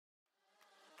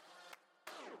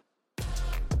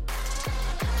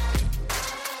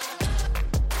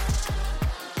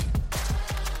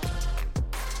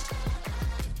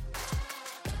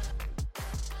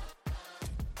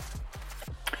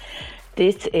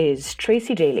This is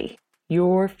Tracy Daly,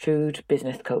 your food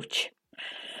business coach.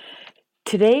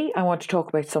 Today, I want to talk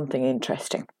about something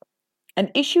interesting, an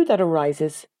issue that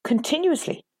arises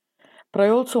continuously, but I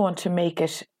also want to make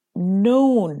it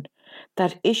known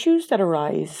that issues that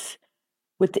arise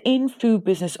within food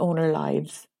business owner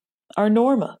lives are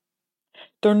normal.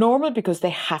 They're normal because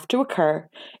they have to occur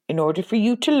in order for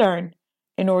you to learn,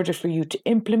 in order for you to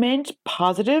implement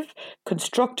positive,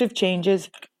 constructive changes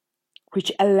which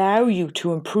allow you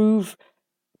to improve,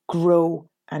 grow,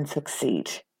 and succeed.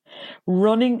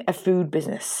 Running a food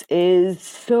business is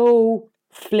so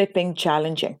flipping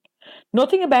challenging.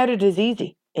 Nothing about it is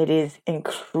easy. It is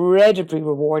incredibly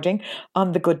rewarding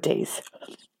on the good days.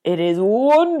 It is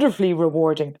wonderfully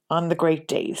rewarding on the great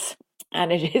days.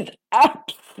 And it is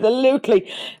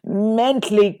absolutely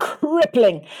mentally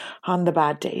crippling on the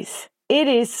bad days. It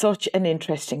is such an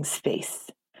interesting space.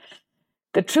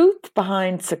 The truth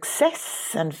behind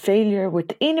success and failure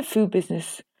within a food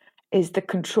business is the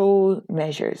control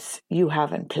measures you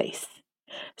have in place.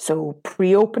 So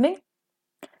pre-opening,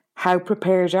 how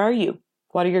prepared are you?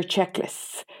 What are your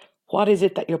checklists? What is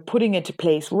it that you're putting into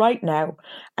place right now?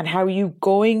 And how are you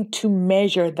going to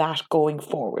measure that going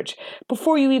forward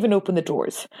before you even open the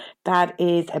doors? That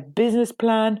is a business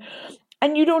plan.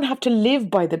 And you don't have to live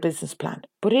by the business plan,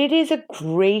 but it is a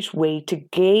great way to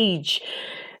gauge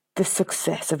the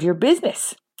success of your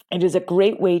business. It is a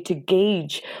great way to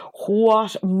gauge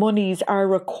what monies are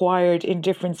required in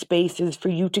different spaces for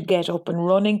you to get up and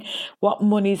running, what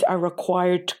monies are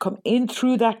required to come in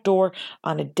through that door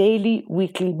on a daily,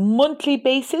 weekly, monthly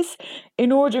basis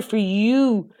in order for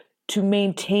you to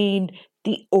maintain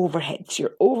the overheads.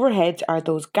 Your overheads are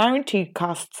those guaranteed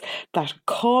costs that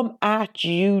come at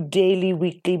you daily,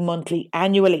 weekly, monthly,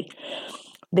 annually.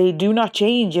 They do not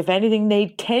change. If anything, they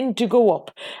tend to go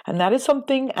up. And that is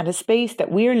something and a space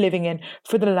that we're living in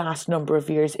for the last number of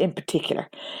years in particular.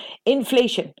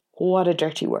 Inflation, what a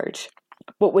dirty word.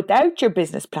 But without your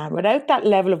business plan, without that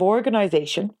level of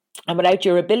organization, and without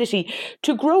your ability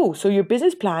to grow, so your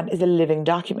business plan is a living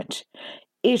document.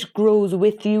 It grows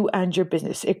with you and your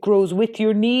business. It grows with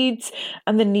your needs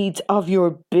and the needs of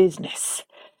your business.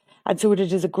 And so it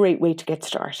is a great way to get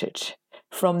started.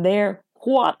 From there,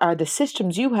 what are the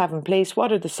systems you have in place?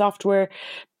 What are the software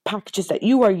packages that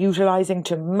you are utilizing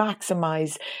to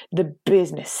maximize the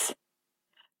business?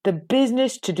 The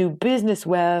business to do business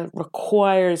well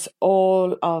requires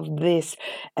all of this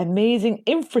amazing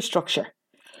infrastructure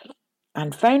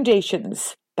and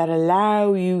foundations that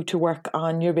allow you to work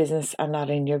on your business and not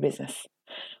in your business.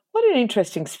 What an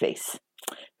interesting space.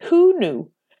 Who knew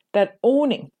that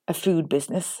owning a food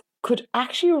business could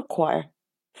actually require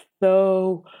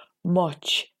so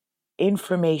much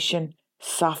information,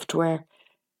 software,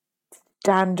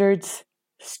 standards,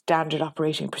 standard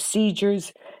operating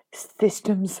procedures,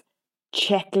 systems,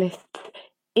 checklists,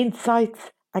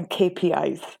 insights, and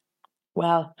KPIs?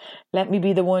 Well, let me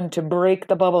be the one to break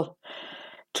the bubble.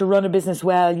 To run a business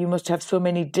well, you must have so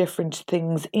many different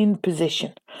things in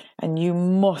position, and you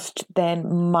must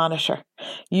then monitor.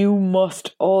 You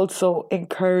must also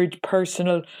encourage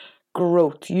personal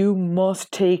growth. You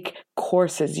must take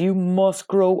courses. You must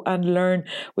grow and learn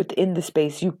within the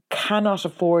space. You cannot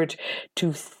afford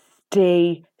to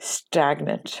stay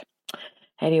stagnant.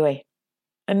 Anyway,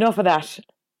 enough of that.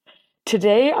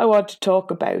 Today, I want to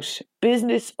talk about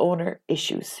business owner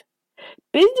issues.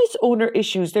 Business owner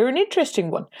issues, they're an interesting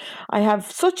one. I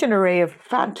have such an array of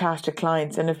fantastic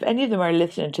clients, and if any of them are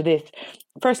listening to this,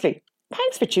 firstly,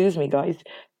 thanks for choosing me, guys.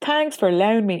 Thanks for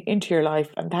allowing me into your life,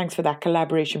 and thanks for that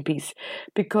collaboration piece,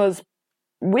 because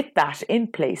with that in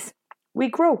place, we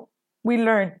grow, we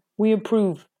learn, we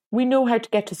improve, we know how to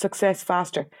get to success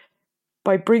faster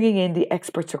by bringing in the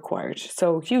experts required.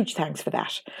 So huge thanks for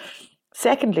that.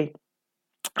 Secondly,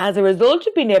 as a result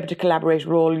of being able to collaborate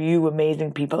with all you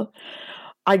amazing people,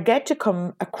 I get to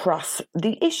come across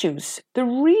the issues, the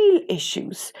real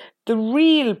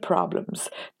problems,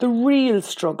 the real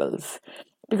struggles,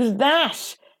 because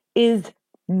that is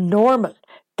normal.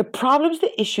 The problems,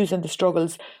 the issues, and the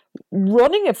struggles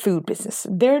running a food business,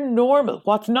 they're normal.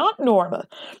 What's not normal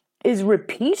is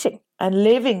repeating and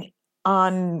living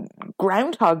on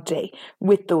Groundhog Day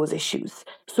with those issues.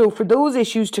 So for those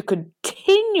issues to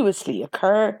continuously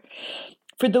occur,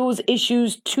 for those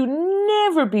issues to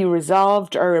never be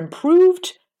resolved or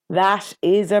improved, that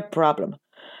is a problem.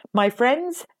 My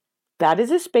friends, that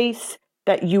is a space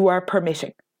that you are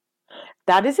permitting.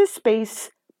 That is a space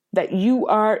that you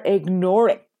are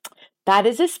ignoring. That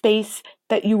is a space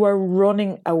that you are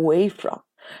running away from.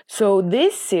 So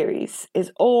this series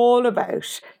is all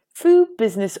about food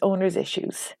business owners'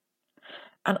 issues.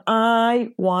 And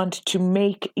I want to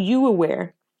make you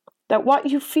aware that what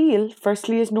you feel,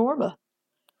 firstly, is normal.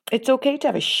 It's okay to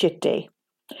have a shit day.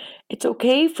 It's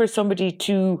okay for somebody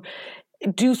to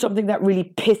do something that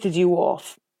really pisses you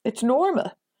off. It's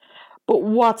normal. But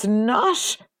what's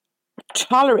not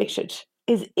tolerated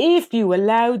is if you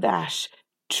allow that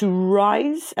to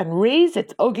rise and raise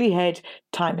its ugly head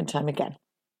time and time again.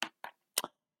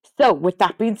 So, with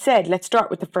that being said, let's start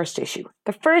with the first issue.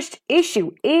 The first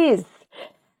issue is,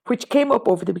 which came up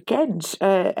over the weekend.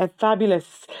 A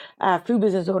fabulous food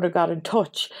business owner got in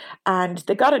touch, and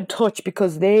they got in touch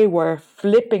because they were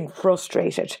flipping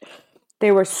frustrated.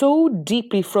 They were so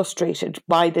deeply frustrated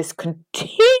by this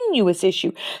continuous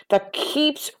issue that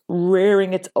keeps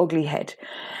rearing its ugly head.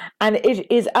 And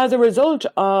it is as a result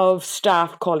of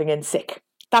staff calling in sick.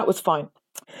 That was fine.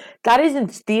 That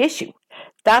isn't the issue.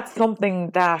 That's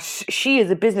something that she, as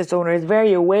a business owner, is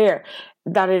very aware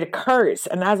that it occurs,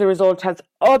 and as a result has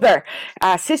other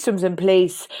systems in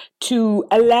place to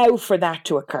allow for that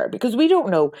to occur. Because we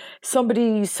don't know,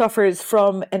 somebody suffers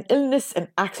from an illness, an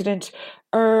accident,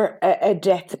 or a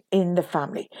death in the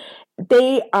family.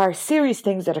 They are serious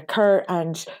things that occur,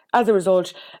 and as a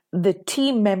result, the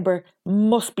team member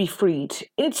must be freed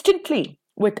instantly,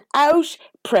 without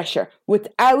pressure,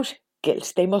 without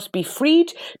guilt. They must be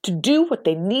freed to do what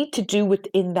they need to do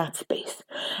within that space.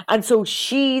 And so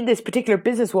this particular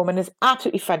businesswoman, is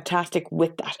absolutely fantastic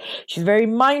with that. She's very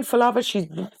mindful of it.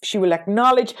 She will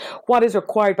acknowledge what is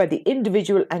required by the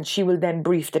individual, and she will then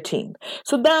brief the team.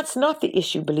 So that's not the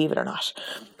issue, believe it or not.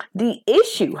 The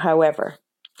issue, however,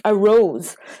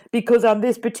 arose because on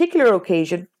this particular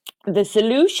occasion, the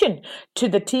solution to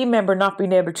the team member not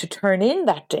being able to turn in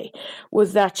that day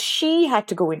was that she had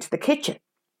to go into the kitchen.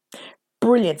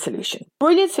 Brilliant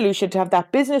solution to have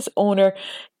that business owner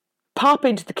pop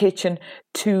into the kitchen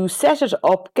to set it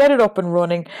up, get it up and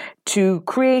running, to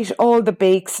create all the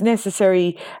bakes,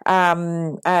 necessary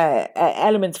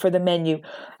elements for the menu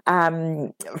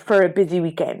for a busy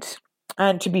weekend.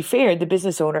 And to be fair, the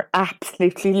business owner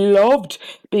absolutely loved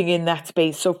being in that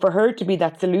space. So for her to be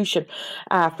that solution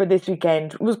for this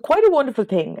weekend was quite a wonderful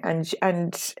thing. And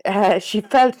she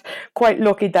felt quite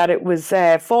lucky that it was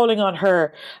falling on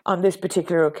her on this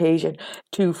particular occasion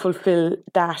to fulfill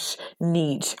that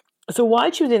need. So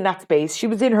while she was in that space, she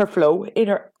was in her flow, in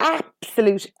her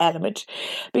absolute element,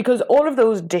 because all of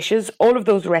those dishes, all of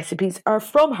those recipes are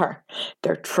from her.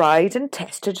 They're tried and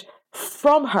tested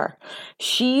from her.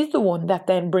 She's the one that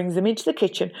then brings them into the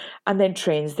kitchen and then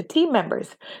trains the team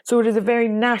members. So it is a very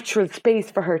natural space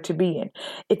for her to be in.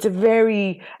 It's a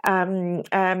very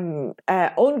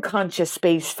unconscious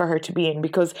space for her to be in,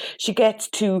 because she gets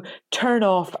to turn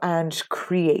off and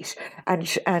create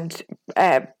and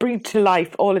bring to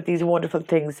life all of these wonderful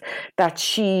things that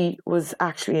she was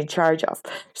actually in charge of.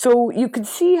 So you can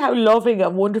see how loving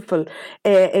and wonderful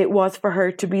it was for her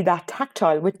to be that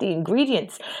tactile with the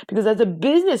ingredients, because as a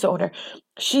business owner,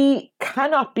 she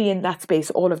cannot be in that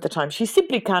space all of the time. She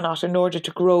simply cannot, in order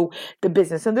to grow the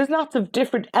business. And there's lots of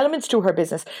different elements to her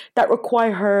business that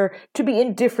require her to be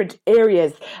in different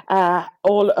areas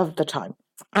all of the time.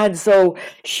 And so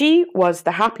she was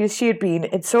the happiest she had been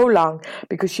in so long,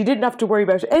 because she didn't have to worry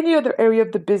about any other area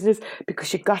of the business, because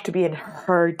she got to be in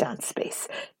her dance space,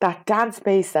 that dance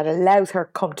space that allows her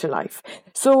come to life.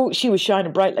 So she was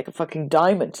shining bright like a fucking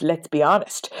diamond, let's be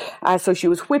honest. So she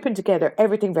was whipping together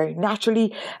everything very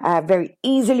naturally, very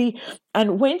easily.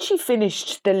 And when she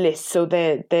finished the list, so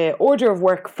the order of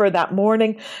work for that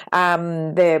morning,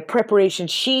 the preparation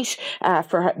sheet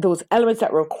for those elements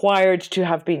that were required to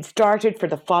have been started for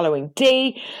the following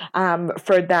day,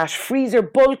 for that freezer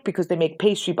bulk, because they make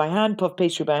pastry by hand, puff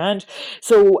pastry by hand.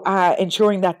 So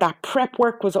ensuring that prep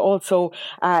work was also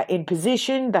in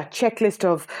position, that checklist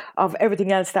of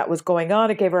everything else that was going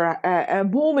on. It gave her a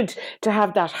moment to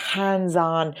have that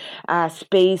hands-on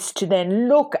space to then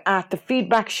look at the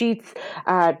feedback sheets,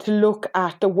 to look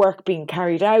at the work being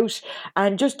carried out,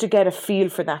 and just to get a feel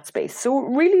for that space. So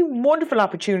really wonderful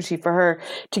opportunity for her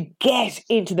to get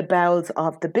into the bowels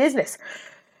of the business.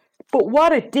 But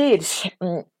what it did,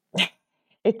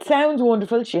 it sounds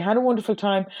wonderful. She had a wonderful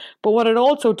time. But what it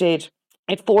also did,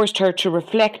 it forced her to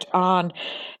reflect on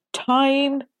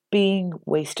time being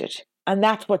wasted. And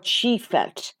that's what she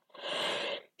felt.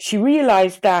 She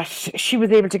realised that she was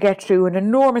able to get through an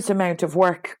enormous amount of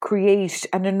work, create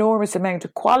an enormous amount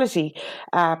of quality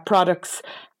products,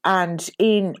 and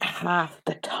in half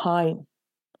the time.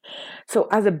 So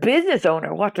as a business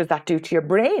owner, what does that do to your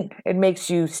brain? It makes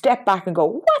you step back and go,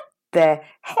 what the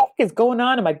heck is going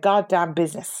on in my goddamn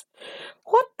business?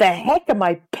 What the heck am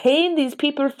I paying these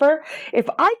people for? If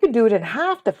I could do it in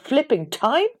half the flipping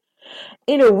time,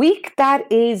 In a week,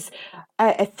 that is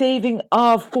a saving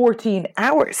of 14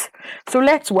 hours. So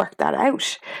let's work that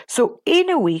out. So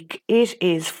in a week, it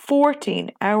is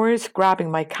 14 hours, grabbing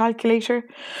my calculator.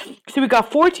 So we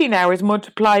got 14 hours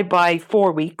multiplied by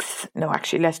 4 weeks. No,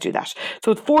 actually, let's do that.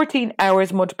 So 14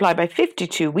 hours multiplied by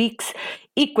 52 weeks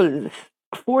equals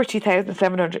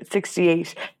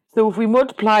 40,768. So if we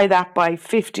multiply that by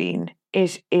 15,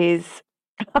 it is,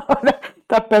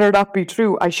 that better not be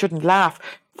true. I shouldn't laugh.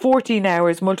 14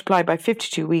 hours multiplied by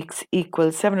 52 weeks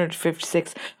equals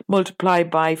 756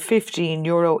 multiplied by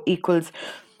 €15 equals,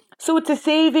 so it's a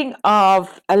saving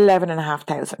of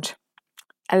 11,500.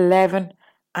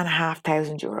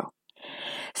 11,500 euro.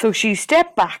 So she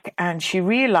stepped back and she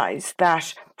realised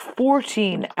that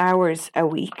 14 hours a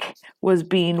week was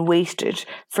being wasted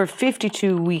for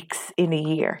 52 weeks in a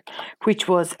year, which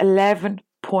was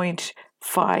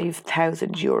 11.5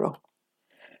 thousand euro.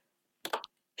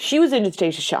 She was in a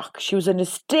state of shock. She was in a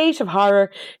state of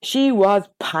horror. She was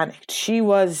panicked. She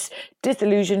was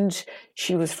disillusioned.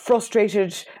 She was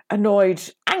frustrated,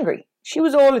 annoyed, angry. She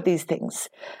was all of these things.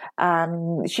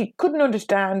 She couldn't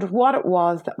understand what it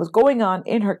was that was going on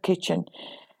in her kitchen,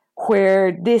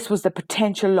 where this was the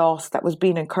potential loss that was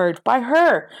being incurred by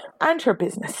her and her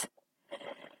business.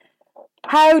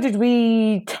 How did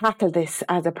we tackle this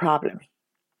as a problem?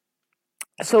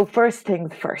 So first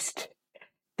things first.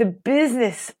 The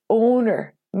business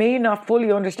owner may not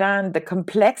fully understand the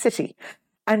complexity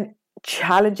and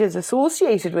challenges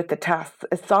associated with the tasks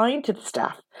assigned to the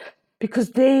staff,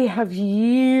 because they have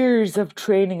years of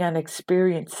training and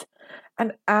experience.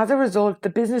 And as a result, the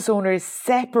business owner is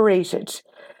separated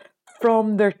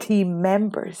from their team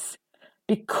members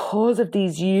because of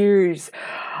these years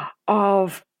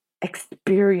of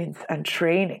experience and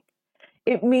training.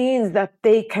 It means that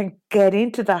they can get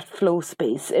into that flow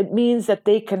space. It means that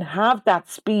they can have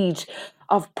that speed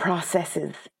of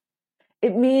processes.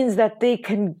 It means that they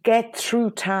can get through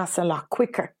tasks a lot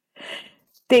quicker.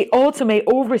 They also may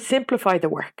oversimplify the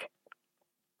work,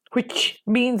 which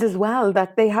means as well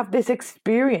that they have this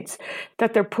experience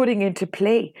that they're putting into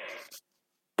play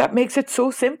that makes it so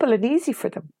simple and easy for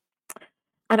them.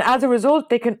 And as a result,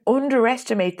 they can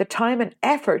underestimate the time and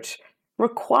effort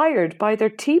required by their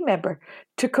team member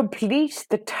to complete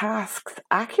the tasks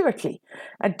accurately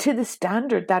and to the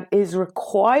standard that is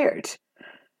required.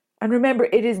 And remember,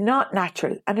 it is not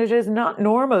natural and it is not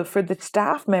normal for the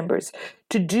staff members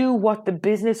to do what the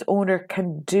business owner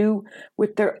can do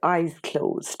with their eyes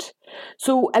closed.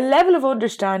 So a level of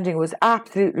understanding was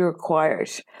absolutely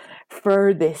required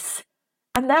for this.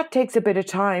 And that takes a bit of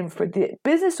time for the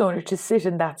business owner to sit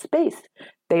in that space.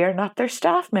 They are not their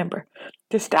staff member.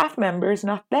 The staff member is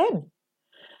not them.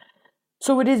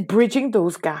 So it is bridging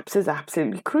those gaps is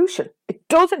absolutely crucial. It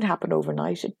doesn't happen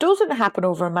overnight. It doesn't happen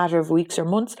over a matter of weeks or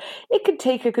months. It can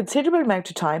take a considerable amount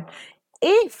of time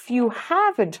if you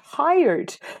haven't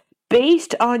hired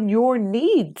based on your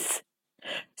needs.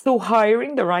 So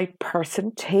hiring the right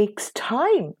person takes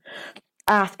time.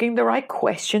 Asking the right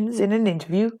questions in an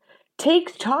interview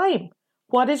takes time.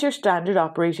 What is your standard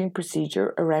operating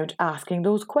procedure around asking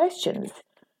those questions?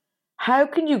 How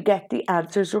can you get the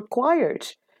answers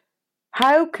required?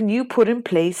 How can you put in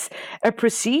place a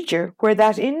procedure where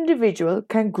that individual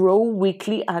can grow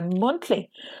weekly and monthly?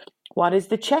 What is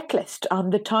the checklist on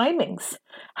the timings?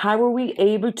 How are we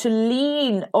able to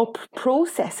lean up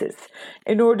processes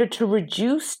in order to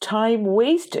reduce time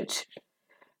wasted?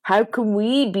 How can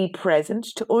we be present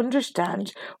to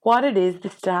understand what it is the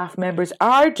staff members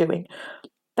are doing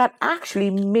that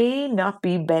actually may not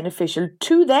be beneficial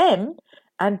to them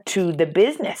and to the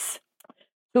business?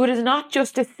 So it is not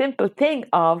just a simple thing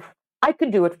of, I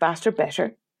can do it faster,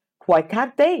 better. Why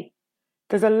can't they?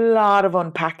 There's a lot of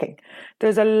unpacking.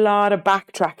 There's a lot of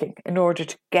backtracking in order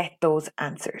to get those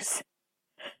answers.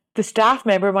 The staff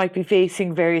member might be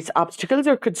facing various obstacles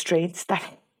or constraints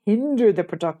that hinder the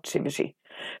productivity,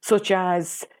 such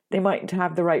as they mightn't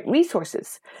have the right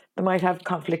resources. They might have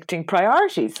conflicting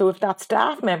priorities. So if that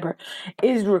staff member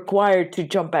is required to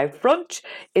jump out front,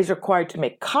 is required to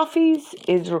make coffees,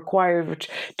 is required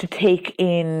to take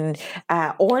in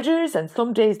orders, and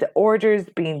some days the orders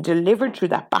being delivered through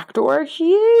that back door are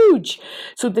huge.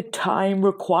 So the time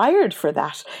required for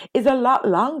that is a lot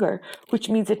longer, which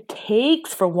means it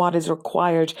takes for what is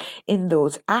required in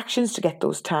those actions to get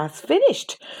those tasks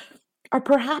finished. Or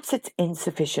perhaps it's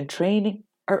insufficient training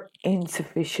or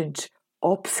insufficient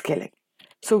upskilling.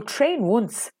 So train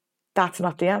once, that's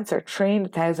not the answer. Train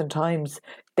 1,000 times,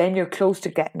 then you're close to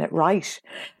getting it right.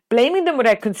 Blaming them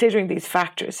without considering these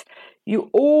factors, you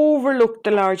overlook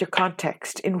the larger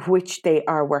context in which they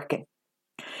are working.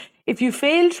 If you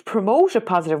fail to promote a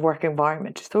positive work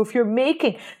environment, so if you're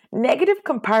making negative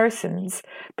comparisons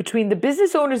between the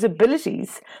business owner's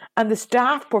abilities and the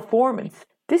staff performance,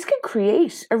 this can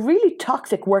create a really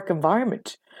toxic work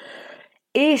environment.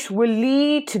 It will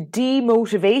lead to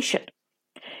demotivation.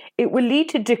 It will lead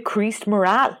to decreased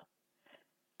morale,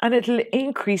 and it'll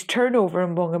increase turnover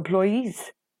among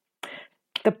employees.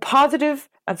 The positive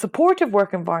and supportive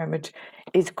work environment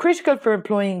is critical for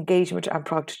employee engagement and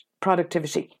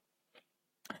productivity.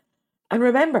 And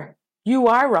remember, you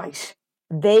are right.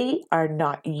 They are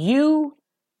not you.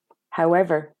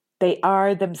 However, they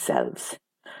are themselves.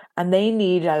 And they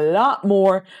need a lot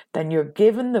more than you're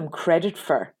giving them credit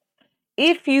for.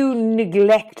 If you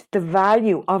neglect the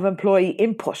value of employee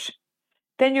input,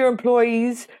 then your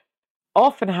employees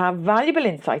often have valuable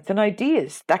insights and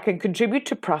ideas that can contribute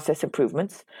to process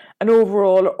improvements and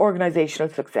overall organizational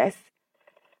success.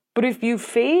 But if you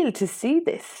fail to see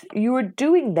this, you are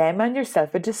doing them and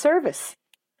yourself a disservice.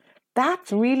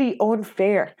 That's really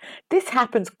unfair. This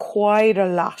happens quite a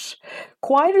lot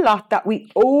that we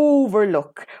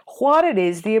overlook what it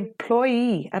is the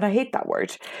employee, and I hate that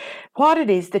word, what it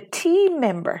is the team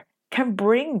member can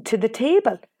bring to the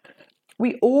table.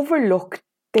 We overlook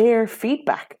their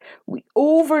feedback. We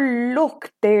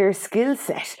overlook their skill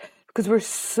set because we're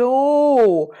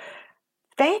so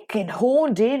fucking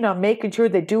honed in on making sure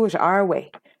they do it our way.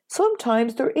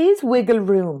 Sometimes there is wiggle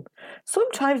room.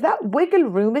 Sometimes that wiggle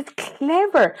room is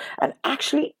clever and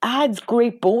actually adds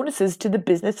great bonuses to the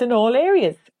business in all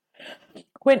areas.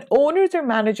 When owners or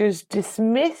managers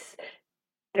dismiss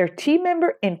their team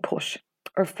member input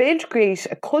or fail to create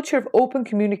a culture of open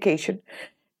communication,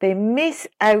 they miss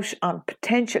out on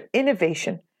potential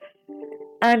innovation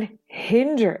and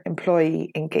hinder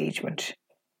employee engagement.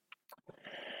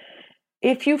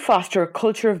 If you foster a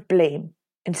culture of blame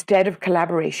instead of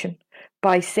collaboration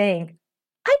by saying,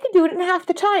 I can do it in half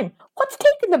the time, what's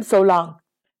taking them so long?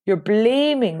 You're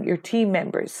blaming your team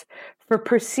members for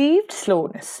perceived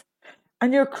slowness,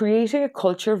 and you're creating a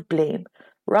culture of blame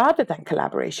rather than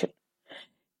collaboration.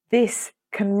 This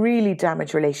can really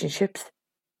damage relationships.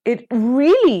 It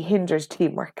really hinders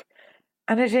teamwork,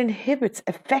 and it inhibits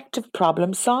effective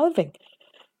problem solving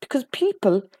because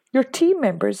people, your team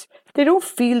members, they don't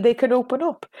feel they can open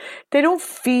up. They don't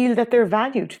feel that they're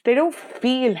valued. They don't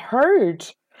feel heard.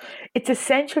 It's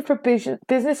essential for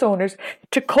business owners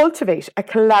to cultivate a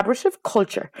collaborative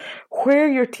culture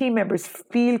where your team members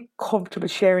feel comfortable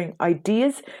sharing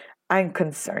ideas and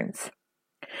concerns.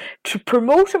 To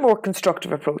promote a more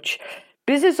constructive approach,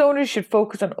 business owners should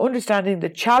focus on understanding the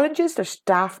challenges their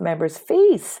staff members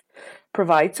face,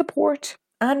 provide support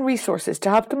and resources to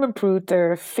help them improve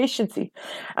their efficiency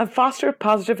and foster a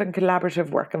positive and collaborative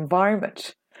work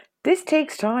environment. This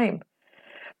takes time.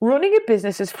 Running a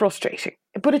business is frustrating,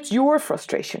 but it's your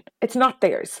frustration. It's not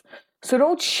theirs. So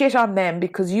don't shit on them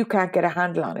because you can't get a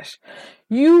handle on it.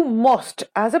 You must,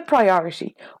 as a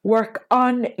priority, work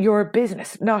on your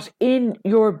business, not in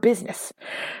your business.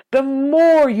 The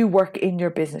more you work in your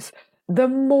business, the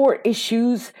more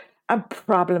issues and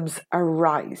problems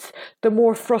arise, the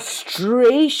more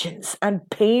frustrations and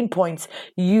pain points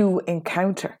you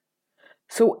encounter.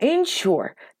 So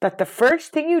ensure that the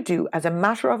first thing you do as a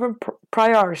matter of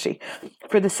priority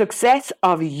for the success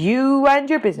of you and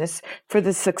your business, for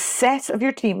the success of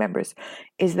your team members,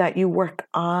 is that you work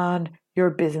on your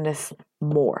business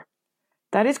more.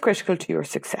 That is critical to your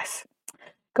success.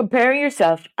 Comparing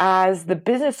yourself as the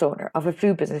business owner of a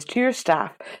food business to your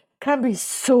staff can be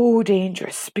so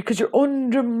dangerous because you're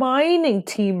undermining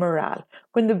team morale.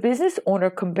 When the business owner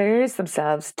compares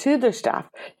themselves to their staff,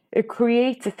 it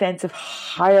creates a sense of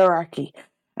hierarchy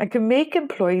and can make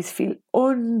employees feel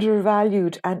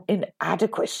undervalued and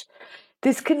inadequate.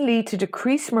 This can lead to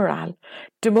decreased morale,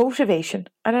 demotivation,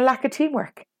 and a lack of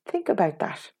teamwork. Think about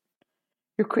that.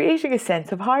 You're creating a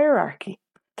sense of hierarchy.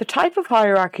 The type of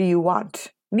hierarchy you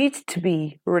want needs to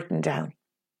be written down.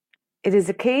 It is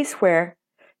a case where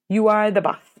you are the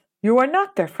boss. You are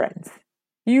not their friends.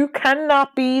 You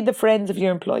cannot be the friends of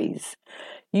your employees.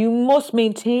 You must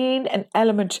maintain an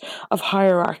element of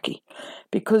hierarchy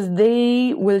because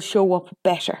they will show up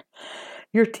better.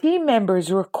 Your team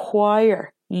members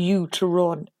require you to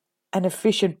run an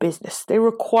efficient business. They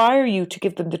require you to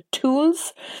give them the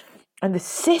tools and the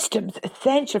systems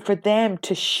essential for them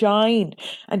to shine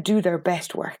and do their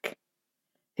best work.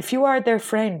 If you are their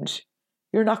friend,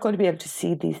 you're not going to be able to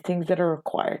see these things that are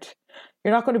required.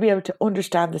 You're not going to be able to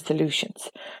understand the solutions.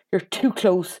 You're too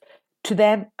close to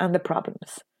them and the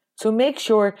problems. So make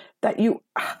sure that you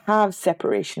have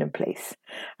separation in place.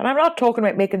 And I'm not talking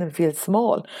about making them feel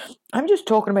small. I'm just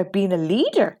talking about being a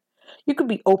leader. You can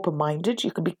be open-minded,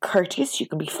 you can be courteous, you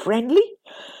can be friendly,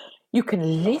 you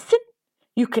can listen,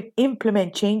 you can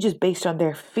implement changes based on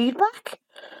their feedback,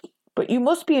 but you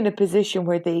must be in a position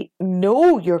where they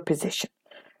know your position.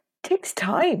 It takes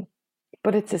time,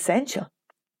 but it's essential.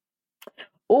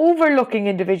 Overlooking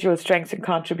individual strengths and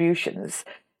contributions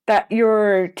that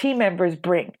your team members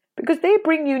bring, because they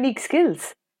bring unique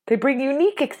skills, they bring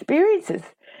unique experiences,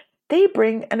 they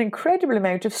bring an incredible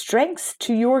amount of strengths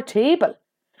to your table.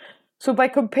 So by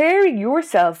comparing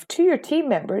yourself to your team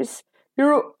members,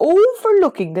 you're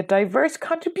overlooking the diverse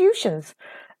contributions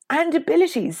and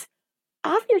abilities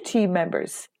of your team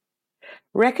members.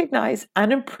 Recognize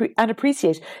and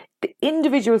appreciate the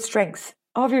individual strengths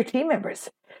of your team members.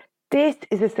 This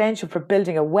is essential for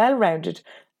building a well-rounded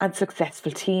and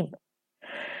successful team.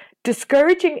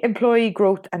 Discouraging employee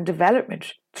growth and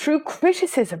development through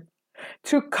criticism,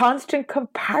 through constant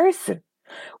comparison,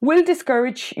 will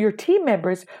discourage your team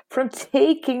members from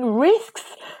taking risks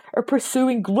or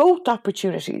pursuing growth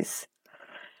opportunities.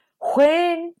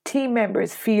 When team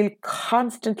members feel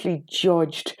constantly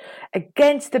judged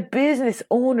against the business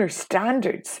owner's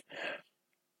standards,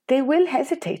 they will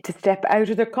hesitate to step out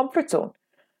of their comfort zone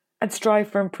and strive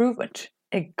for improvement.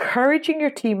 Encouraging your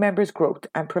team members' growth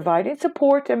and providing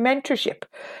support and mentorship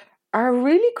are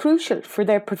really crucial for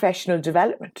their professional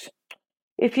development.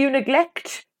 If you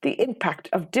neglect the impact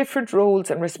of different roles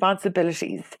and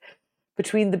responsibilities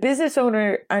between the business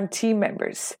owner and team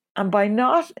members, and by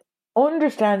not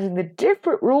understanding the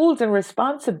different roles and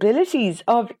responsibilities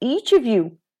of each of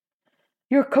you,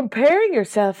 you're comparing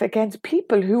yourself against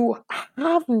people who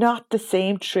have not the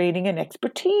same training and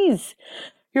expertise.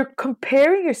 You're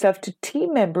comparing yourself to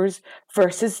team members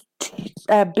versus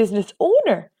business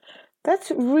owner.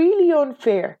 That's really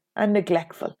unfair and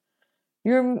neglectful.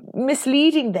 You're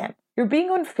misleading them. You're being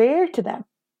unfair to them.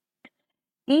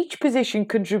 Each position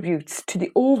contributes to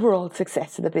the overall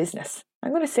success of the business.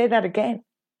 I'm going to say that again.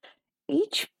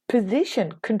 Each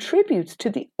position contributes to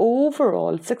the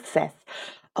overall success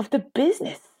of the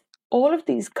business. All of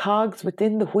these cogs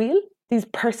within the wheel, these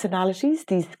personalities,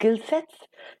 these skill sets,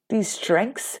 these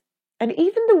strengths, and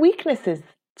even the weaknesses,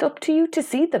 it's up to you to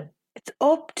see them. It's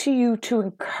up to you to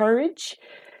encourage,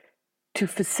 to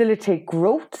facilitate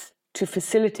growth, to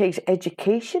facilitate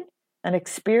education and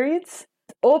experience.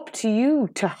 It's up to you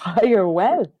to hire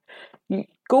well. You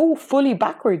go fully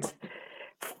backwards.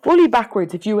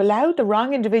 If you allow the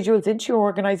wrong individuals into your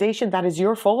organization, that is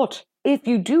your fault. If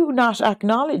you do not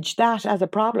acknowledge that as a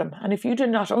problem, and if you do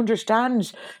not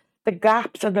understand the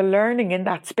gaps and the learning in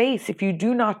that space, if you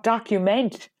do not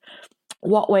document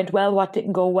what went well, what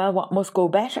didn't go well, what must go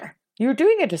better, you're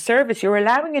doing a disservice. You're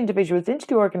allowing individuals into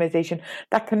the organization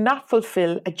that cannot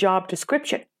fulfill a job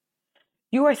description.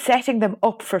 You are setting them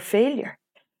up for failure.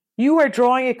 You are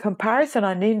drawing a comparison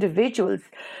on individuals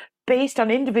based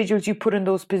on individuals you put in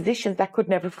those positions that could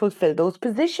never fulfill those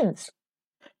positions.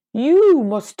 You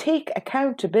must take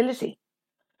accountability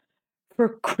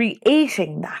for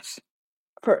creating that,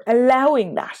 for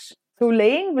allowing that. So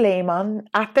laying blame on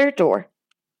at their door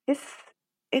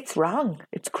it's wrong,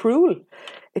 it's cruel,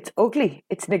 it's ugly,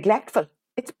 it's neglectful,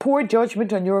 it's poor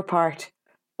judgment on your part.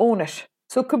 Own it.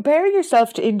 So comparing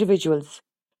yourself to individuals,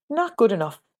 not good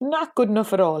enough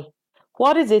at all.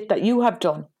 What is it that you have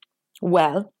done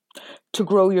well to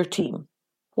grow your team?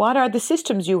 What are the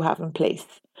systems you have in place?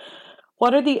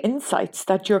 What are the insights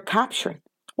that you're capturing?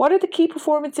 What are the key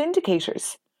performance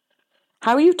indicators?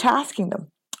 How are you tasking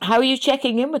them? How are you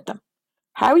checking in with them?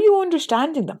 How are you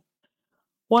understanding them?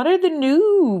 What are the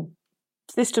new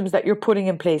systems that you're putting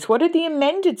in place? What are the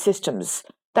amended systems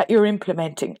that you're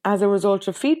implementing as a result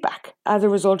of feedback, as a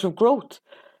result of growth,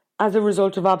 as a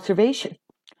result of observation?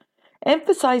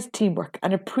 Emphasize teamwork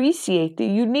and appreciate the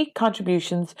unique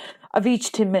contributions of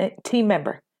each team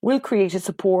member will create a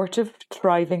supportive,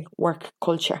 thriving work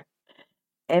culture.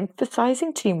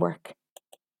 Emphasizing teamwork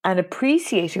and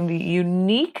appreciating the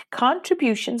unique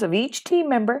contributions of each team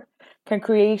member can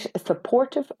create a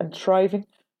supportive and thriving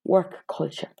work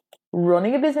culture.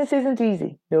 Running a business isn't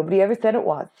easy. Nobody ever said it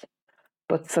was.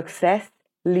 But success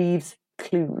leaves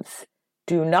clues.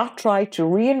 Do not try to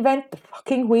reinvent the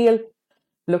fucking wheel.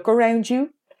 Look around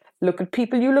you. Look at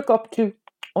people you look up to.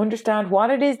 Understand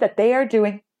what it is that they are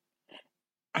doing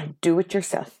and do it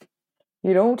yourself.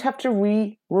 You don't have to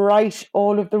rewrite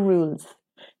all of the rules.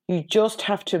 You just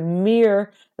have to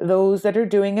mirror those that are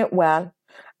doing it well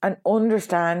and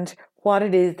understand what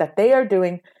it is that they are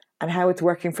doing and how it's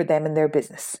working for them in their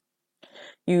business.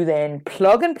 You then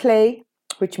plug and play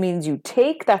which means you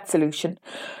take that solution,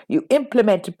 you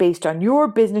implement it based on your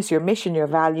business, your mission, your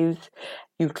values.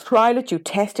 You trial it, you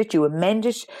test it, you amend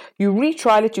it, you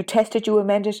retrial it, you test it, you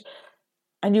amend it,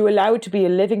 and you allow it to be a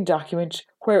living document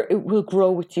where it will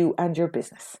grow with you and your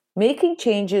business. Making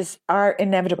changes are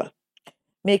inevitable.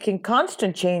 Making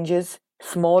constant changes,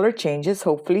 smaller changes,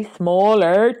 hopefully,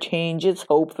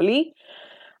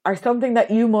 are something that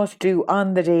you must do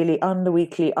on the daily, on the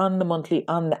weekly, on the monthly,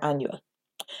 on the annual.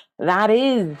 That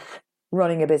is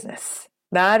running a business.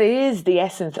 That is the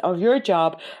essence of your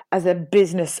job as a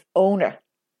business owner.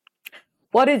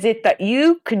 What is it that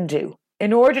you can do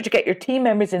in order to get your team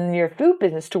members in your food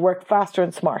business to work faster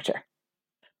and smarter?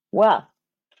 Well,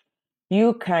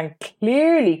 you can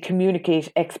clearly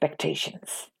communicate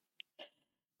expectations.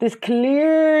 This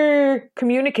clear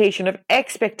communication of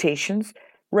expectations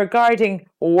regarding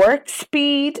work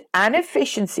speed and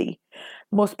efficiency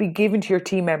must be given to your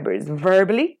team members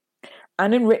verbally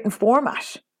and in written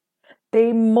format.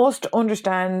 They must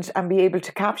understand and be able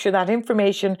to capture that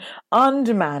information on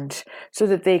demand so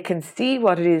that they can see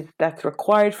what it is that's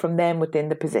required from them within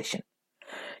the position.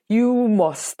 You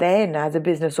must then, as a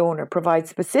business owner, provide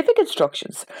specific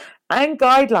instructions and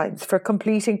guidelines for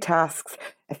completing tasks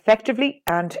effectively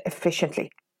and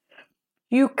efficiently.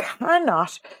 You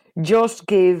cannot just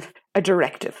give a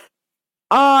directive.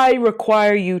 I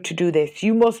require you to do this.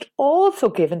 You must also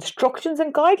give instructions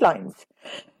and guidelines.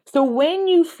 So when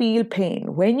you feel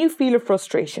pain, when you feel a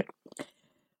frustration,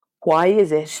 why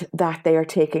is it that they are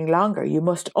taking longer? You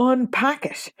must unpack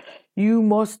it. You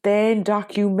must then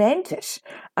document it.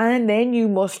 And then you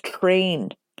must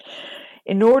train.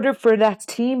 In order for that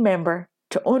team member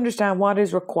to understand what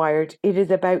is required, it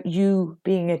is about you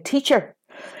being a teacher.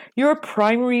 Your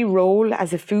primary role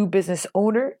as a food business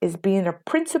owner is being a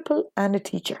principal and a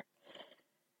teacher.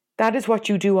 That is what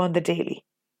you do on the daily.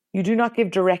 You do not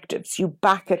give directives. You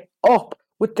back it up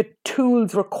with the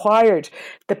tools required,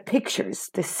 the pictures,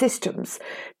 the systems,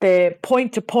 the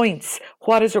point-to-points,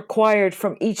 what is required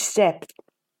from each step,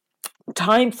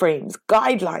 timeframes,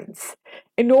 guidelines,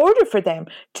 in order for them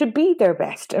to be their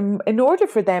best, and in order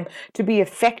for them to be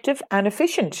effective and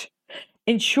efficient.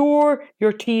 Ensure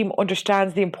your team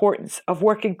understands the importance of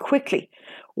working quickly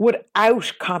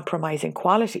without compromising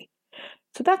quality.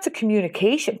 So that's a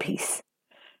communication piece.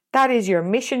 That is your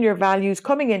mission, your values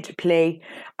coming into play.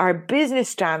 Our business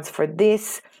stands for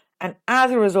this, and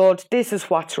as a result, this is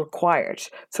what's required.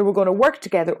 So we're going to work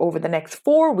together over the next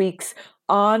 4 weeks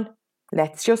on,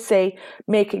 let's just say,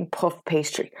 making puff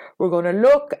pastry. We're going to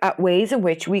look at ways in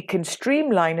which we can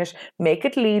streamline it, make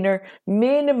it leaner,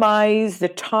 minimize the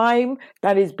time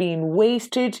that is being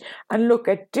wasted, and look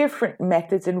at different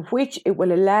methods in which it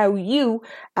will allow you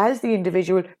as the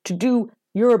individual to do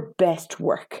your best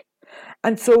work.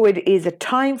 And so it is a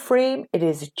time frame, it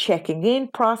is a checking in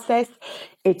process.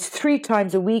 It's 3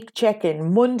 times a week, check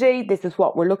in Monday, this is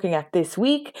what we're looking at this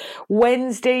week.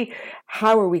 Wednesday,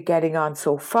 how are we getting on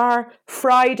so far?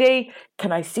 Friday,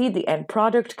 can I see the end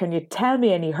product? Can you tell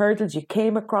me any hurdles you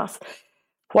came across?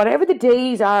 Whatever the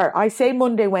days are, I say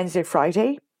Monday, Wednesday,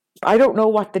 Friday. I don't know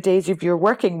what the days of your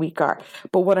working week are,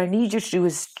 but what I need you to do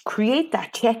is create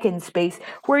that check-in space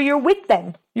where you're with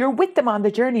them. You're with them on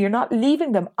the journey. You're not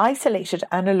leaving them isolated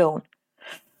and alone.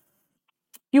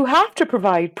 You have to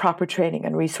provide proper training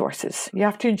and resources. You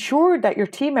have to ensure that your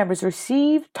team members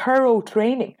receive thorough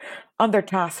training on their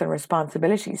tasks and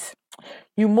responsibilities.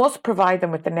 You must provide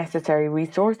them with the necessary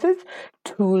resources,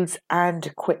 tools, and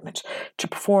equipment to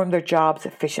perform their jobs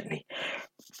efficiently.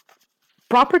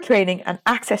 Proper training and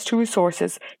access to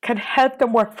resources can help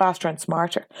them work faster and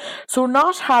smarter. So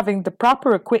not having the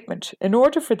proper equipment in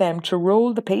order for them to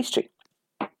roll the pastry.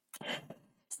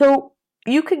 So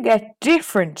you can get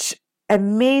different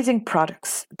amazing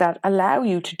products that allow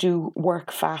you to do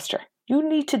work faster. You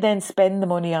need to then spend the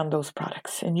money on those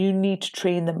products and you need to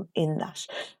train them in that.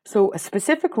 So a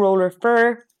specific roller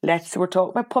for, we're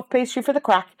talking about puff pastry for the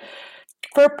crack.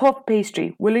 For puff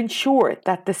pastry will ensure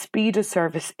that the speed of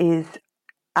service is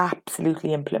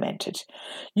absolutely implemented.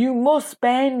 You must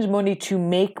spend money to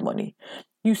make money.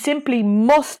 You simply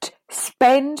must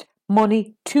spend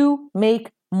money to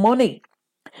make money.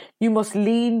 You must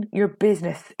lean your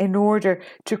business in order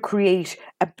to create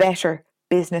a better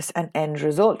business and end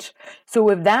result. So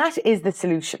if that is the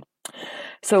solution,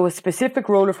 so a specific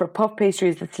roller for puff pastry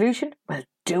is the solution, well,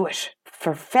 do it.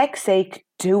 For feck's sake,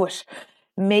 do it.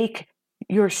 Make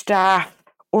your staff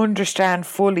understand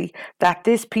fully that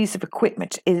this piece of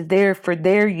equipment is there for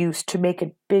their use to make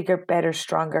it bigger, better,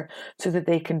 stronger so that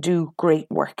they can do great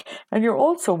work. And you're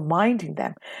also minding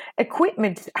them.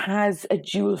 Equipment has a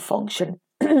dual function.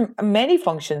 many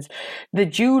functions. The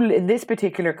jewel in this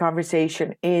particular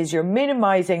conversation is you're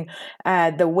minimizing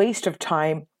the waste of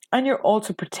time, and you're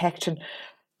also protecting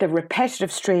the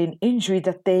repetitive strain injury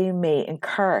that they may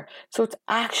incur. So it's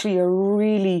actually a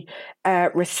really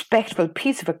respectful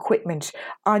piece of equipment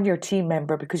on your team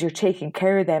member, because you're taking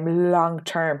care of them long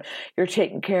term. You're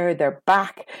taking care of their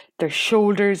back, their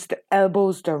shoulders, their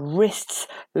elbows, their wrists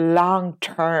long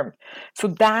term. So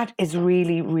that is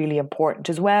really, really important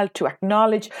as well, to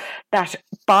acknowledge that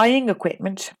buying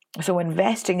equipment, so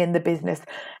investing in the business,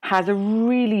 has a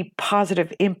really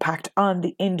positive impact on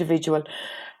the individual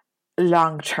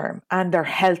long term and their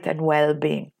health and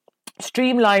well-being.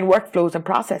 Streamline workflows and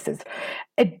processes.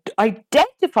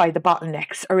 Identify the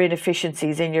bottlenecks or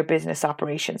inefficiencies in your business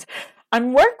operations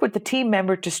and work with the team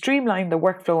member to streamline the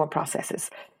workflow and processes.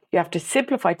 You have to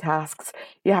simplify tasks,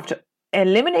 you have to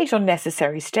eliminate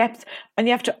unnecessary steps, and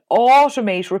you have to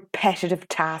automate repetitive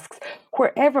tasks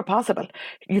wherever possible.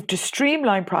 You have to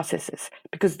streamline processes,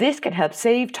 because this can help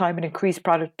save time and increase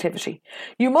productivity.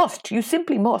 You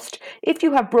simply must. If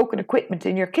you have broken equipment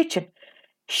in your kitchen,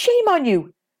 shame on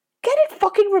you. Get it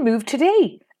fucking removed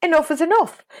today. Enough is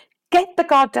enough. Get the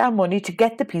goddamn money to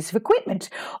get the piece of equipment.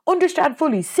 Understand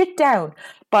fully. Sit down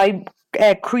by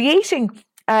creating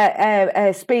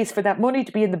a space for that money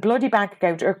to be in the bloody bank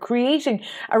account, or creating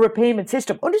a repayment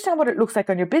system. Understand what it looks like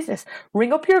on your business.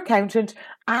 Ring up your accountant,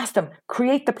 ask them,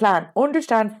 create the plan,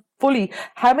 understand fully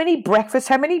how many breakfasts,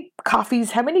 how many coffees,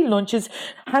 how many lunches,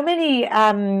 how many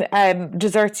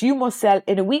desserts you must sell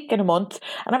in a week and a month.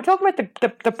 And I'm talking about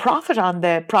the profit on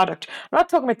the product. I'm not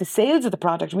talking about the sales of the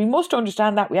product. We must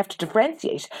understand that. We have to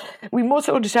differentiate. We must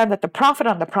understand that the profit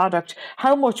on the product,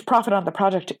 how much profit on the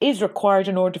product is required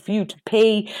in order for you to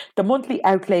pay the monthly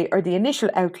outlay or the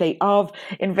initial outlay of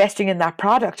investing in that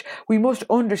product. We must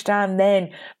understand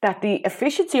then that the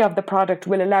efficiency of the product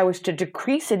will allow us to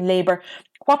decrease in labour,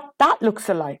 what that looks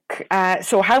like.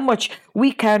 So how much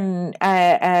we can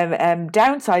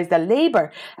downsize the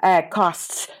labour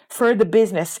costs for the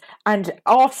business and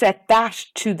offset that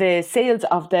to the sales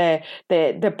of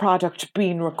the product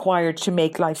being required to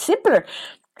make life simpler.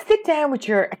 Sit down with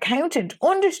your accountant,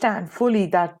 understand fully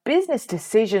that business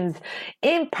decisions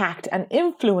impact and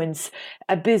influence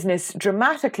a business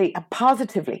dramatically and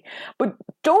positively. But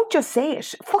don't just say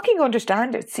it, fucking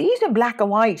understand it. See it in black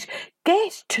and white.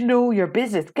 Get to know your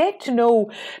business. Get to know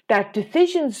that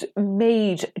decisions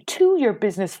made to your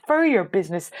business, for your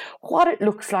business, what it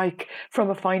looks like from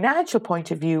a financial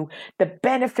point of view, the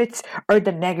benefits or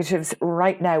the negatives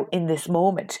right now in this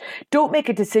moment. Don't make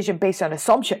a decision based on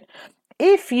assumption.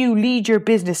 If you lead your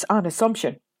business on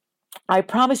assumption, I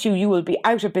promise you, you will be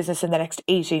out of business in the next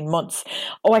 18 months.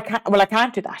 Oh, I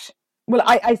can't do that. Well,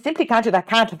 I simply can't do that.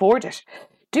 Can't afford it.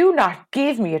 Do not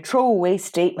give me a throwaway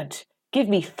statement. Give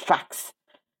me facts.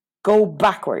 Go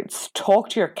backwards. Talk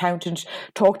to your accountant,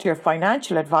 talk to your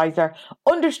financial advisor,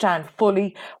 understand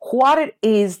fully what it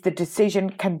is the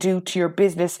decision can do to your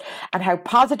business and how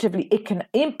positively it can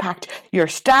impact your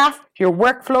staff, your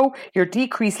workflow, your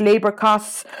decreased labour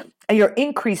costs, and your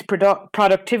increased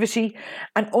productivity,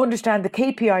 and understand the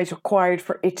KPIs required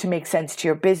for it to make sense to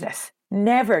your business.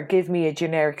 Never give me a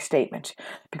generic statement,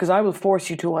 because I will force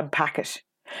you to unpack it.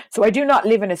 So I do not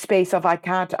live in a space of I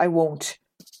can't, I won't.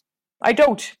 I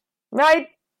don't. Right?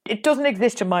 It doesn't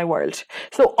exist in my world.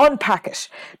 So unpack it.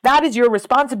 That is your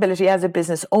responsibility as a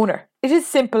business owner. It is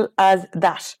simple as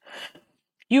that.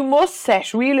 You must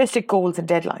set realistic goals and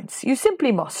deadlines. You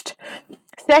simply must.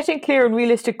 Setting clear and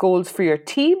realistic goals for your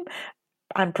team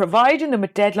and providing them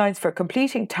with deadlines for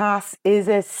completing tasks is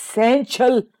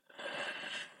essential.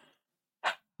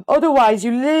 Otherwise,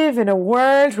 you live in a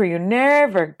world where you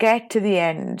never get to the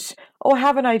end. Oh, I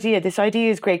have an idea. This idea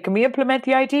is great. Can we implement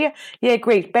the idea? Yeah,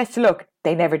 great. Best of luck.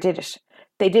 They never did it.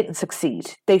 They didn't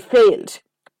succeed. They failed.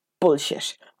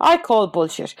 Bullshit. I call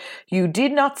bullshit. You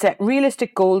did not set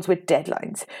realistic goals with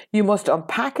deadlines. You must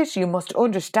unpack it. You must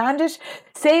understand it.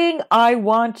 Saying I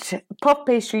want puff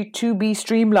pastry to be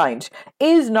streamlined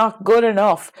is not good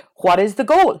enough. What is the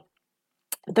goal?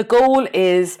 The goal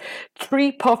is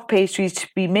 3 puff pastries to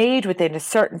be made within a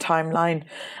certain timeline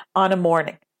on a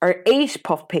morning, or 8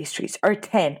 puff pastries, or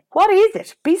 10. What is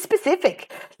it? Be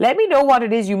specific. Let me know what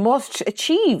it is you must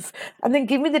achieve, and then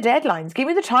give me the deadlines, give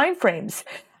me the time frames,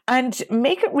 and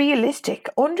make it realistic.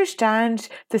 Understand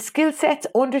the skill sets,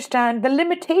 understand the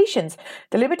limitations.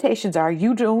 The limitations are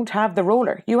you don't have the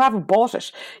roller. You haven't bought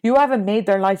it. You haven't made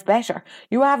their life better.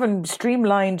 You haven't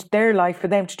streamlined their life for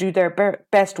them to do their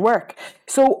best work.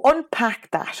 So unpack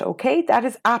that, okay? That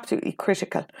is absolutely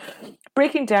critical.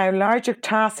 Breaking down larger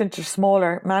tasks into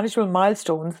smaller, manageable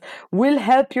milestones will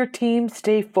help your team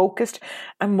stay focused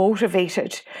and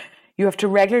motivated. You have to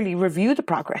regularly review the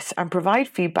progress and provide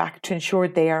feedback to ensure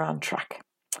they are on track.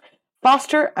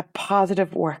 Foster a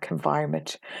positive work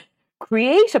environment.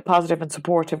 Create a positive and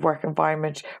supportive work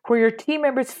environment where your team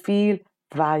members feel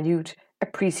valued,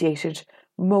 appreciated,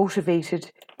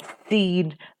 motivated,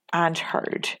 seen, and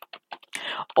heard.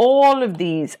 All of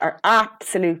these are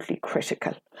absolutely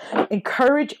critical.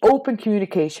 Encourage open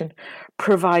communication,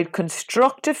 provide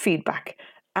constructive feedback,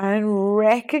 and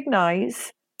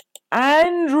recognize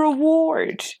and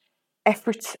reward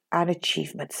efforts and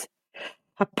achievements.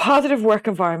 A positive work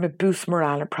environment boosts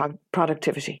morale and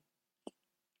productivity.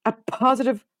 A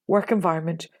positive work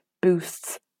environment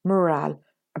boosts morale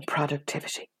and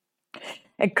productivity.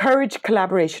 Encourage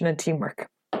collaboration and teamwork.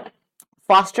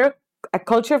 Foster a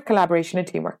culture of collaboration and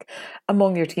teamwork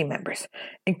among your team members.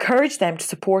 Encourage them to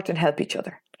support and help each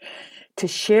other, to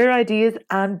share ideas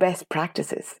and best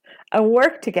practices, and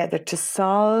work together to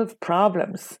solve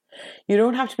problems. You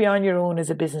don't have to be on your own as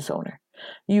a business owner.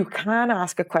 You can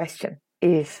ask a question.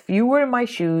 If you were in my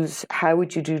shoes, how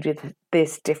would you do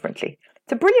this differently?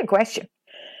 It's a brilliant question.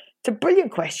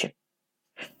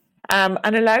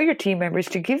 And allow your team members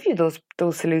to give you those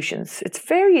solutions. It's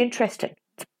very interesting.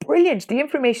 It's brilliant. The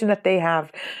information that they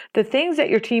have, the things that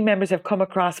your team members have come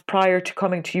across prior to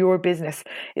coming to your business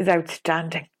is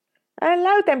outstanding. And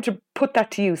allow them to put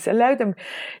that to use. Allow them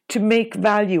to make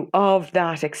value of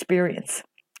that experience.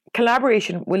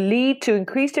 Collaboration will lead to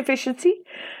increased efficiency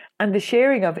and the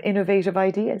sharing of innovative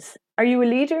ideas. Are you a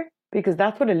leader? Because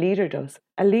that's what a leader does.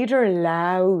 A leader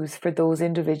allows for those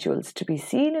individuals to be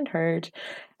seen and heard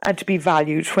and to be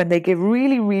valued when they give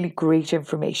really, really great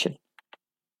information.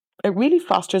 It really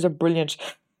fosters a brilliant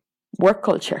work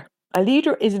culture. A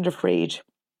leader isn't afraid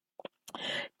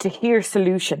to hear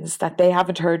solutions that they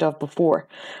haven't heard of before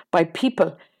by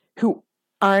people who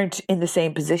aren't in the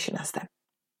same position as them.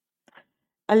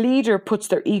 A leader puts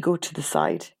their ego to the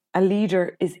side. A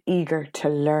leader is eager to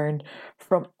learn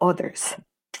from others.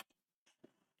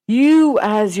 You,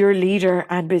 as your leader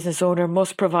and business owner,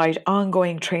 must provide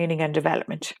ongoing training and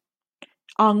development.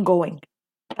 Ongoing.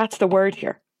 That's the word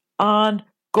here.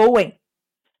 Ongoing.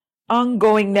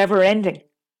 Ongoing, never ending.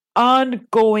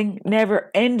 Ongoing,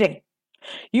 never ending.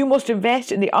 You must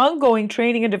invest in the ongoing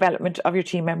training and development of your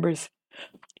team members.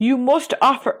 You must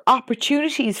offer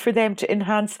opportunities for them to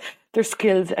enhance their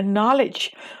skills and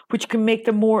knowledge, which can make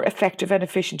them more effective and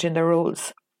efficient in their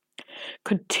roles.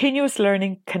 Continuous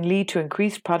learning can lead to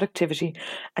increased productivity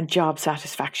and job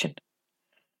satisfaction.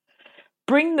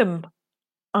 Bring them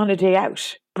on a day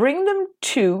out. Bring them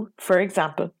to, for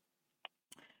example,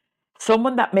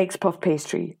 someone that makes puff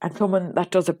pastry and someone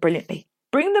that does it brilliantly.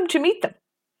 Bring them to meet them.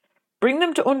 Bring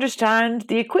them to understand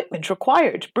the equipment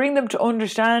required. Bring them to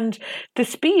understand the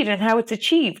speed and how it's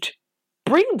achieved.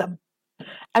 Bring them.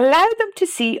 Allow them to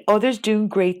see others doing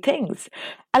great things.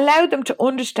 Allow them to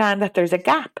understand that there's a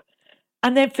gap.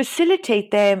 And then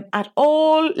facilitate them at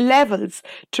all levels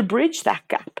to bridge that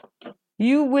gap.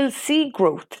 You will see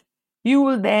growth. You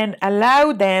will then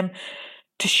allow them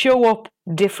to show up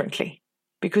differently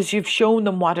because you've shown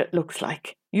them what it looks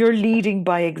like. You're leading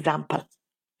by example.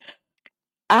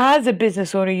 As a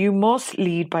business owner, you must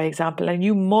lead by example and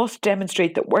you must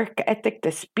demonstrate the work ethic,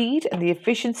 the speed and the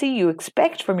efficiency you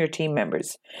expect from your team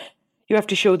members. You have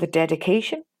to show the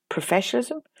dedication,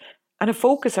 professionalism, and a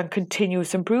focus on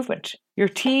continuous improvement. Your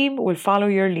team will follow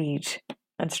your lead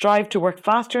and strive to work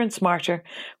faster and smarter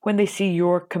when they see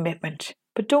your commitment.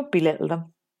 But don't belittle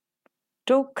them.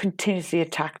 Don't continuously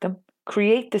attack them.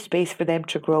 Create the space for them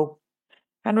to grow.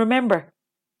 And remember,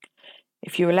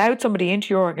 if you allowed somebody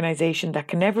into your organisation that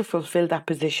can never fulfil that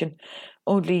position,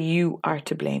 only you are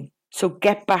to blame. So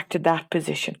get back to that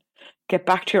position. Get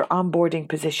back to your onboarding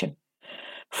position.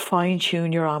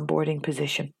 Fine-tune your onboarding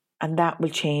position. And that will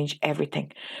change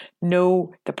everything.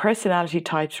 Know the personality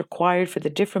types required for the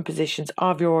different positions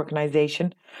of your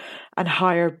organisation and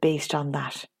hire based on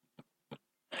that.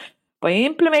 By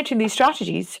implementing these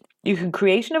strategies, you can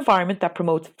create an environment that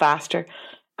promotes faster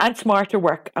and smarter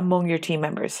work among your team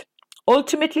members,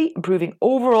 ultimately improving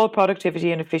overall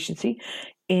productivity and efficiency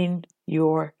in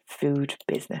your food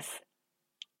business.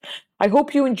 I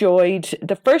hope you enjoyed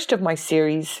the first of my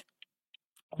series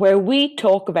where we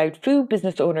talk about food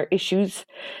business owner issues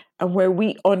and where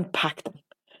we unpack them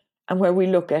and where we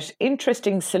look at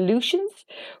interesting solutions,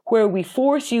 where we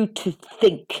force you to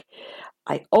think.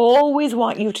 I always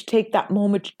want you to take that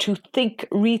moment to think,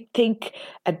 rethink,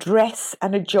 address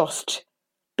and adjust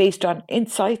based on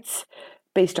insights,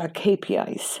 based on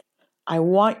KPIs. I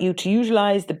want you to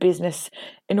utilize the business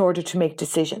in order to make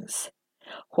decisions.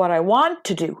 What I want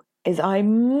to do is I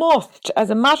must, as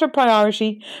a matter of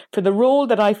priority for the role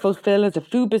that I fulfill as a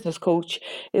food business coach,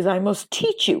 is I must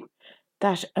teach you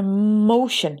that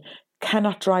emotion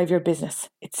cannot drive your business.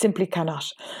 It simply cannot.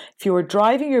 If you are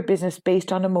driving your business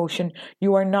based on emotion,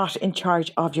 you are not in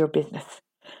charge of your business.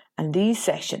 And these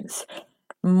sessions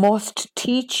must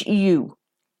teach you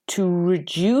to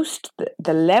reduce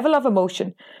the level of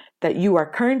emotion that you are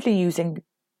currently using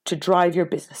to drive your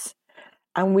business.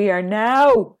 And we are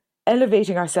now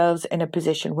elevating ourselves in a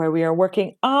position where we are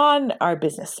working on our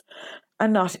business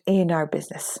and not in our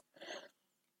business.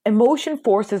 Emotion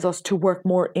forces us to work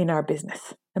more in our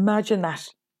business. Imagine that.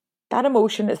 That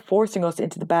emotion is forcing us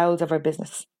into the bowels of our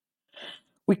business.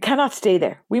 We cannot stay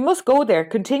there. We must go there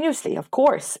continuously, of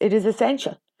course. It is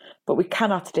essential. But we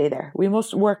cannot stay there. We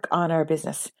must work on our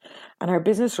business. And our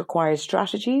business requires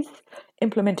strategies,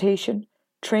 implementation,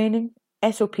 training,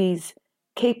 SOPs,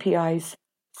 KPIs,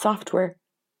 software,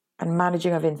 and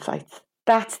managing of insights.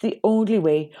 That's the only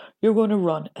way you're going to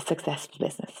run a successful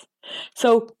business.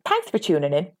 So thanks for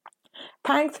tuning in.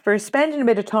 Thanks for spending a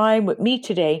bit of time with me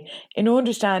today in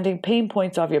understanding pain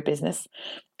points of your business.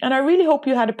 And I really hope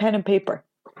you had a pen and paper,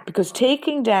 because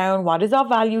taking down what is of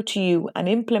value to you and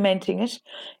implementing it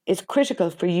is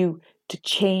critical for you to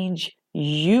change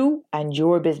you and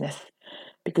your business,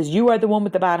 because you are the one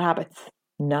with the bad habits,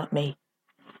 not me.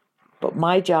 But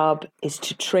my job is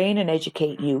to train and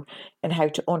educate you in how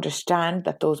to understand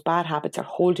that those bad habits are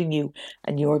holding you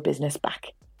and your business back.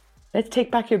 Let's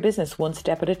take back your business one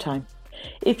step at a time.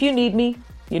 If you need me,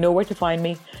 you know where to find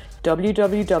me,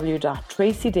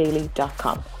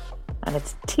 www.tracydaly.com. And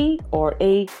it's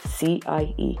TRACIE.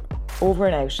 Over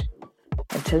and out.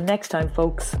 Until next time,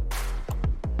 folks.